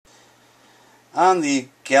On the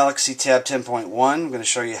Galaxy Tab 10.1, I'm going to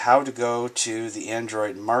show you how to go to the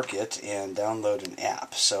Android Market and download an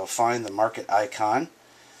app. So find the Market icon,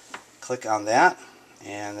 click on that,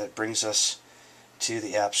 and that brings us to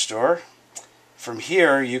the App Store. From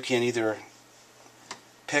here, you can either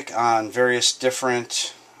pick on various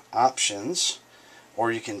different options,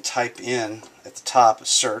 or you can type in at the top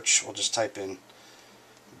search. We'll just type in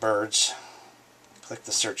birds, click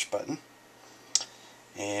the search button,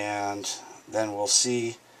 and then we'll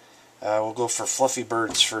see, we'll go for Fluffy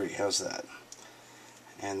Birds free. How's that?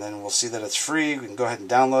 And then we'll see that it's free. We can go ahead and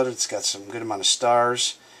download it. It's got some good amount of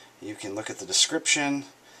stars. You can look at the description.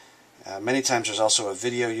 Many times there's also a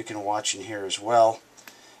video you can watch in here as well.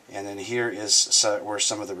 And then here is where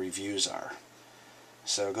some of the reviews are.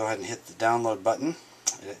 So go ahead and hit the download button.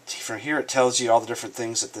 From here it tells you all the different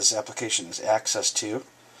things that this application has access to. You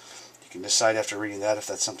can decide after reading that if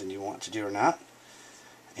that's something you want to do or not.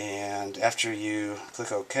 And after you click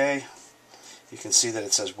OK, you can see that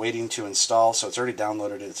it says waiting to install. So it's already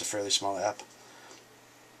downloaded it. It's a fairly small app.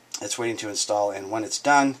 It's waiting to install, and when it's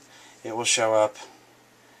done, it will show up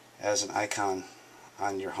as an icon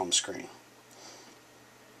on your home screen.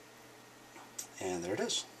 And there it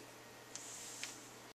is.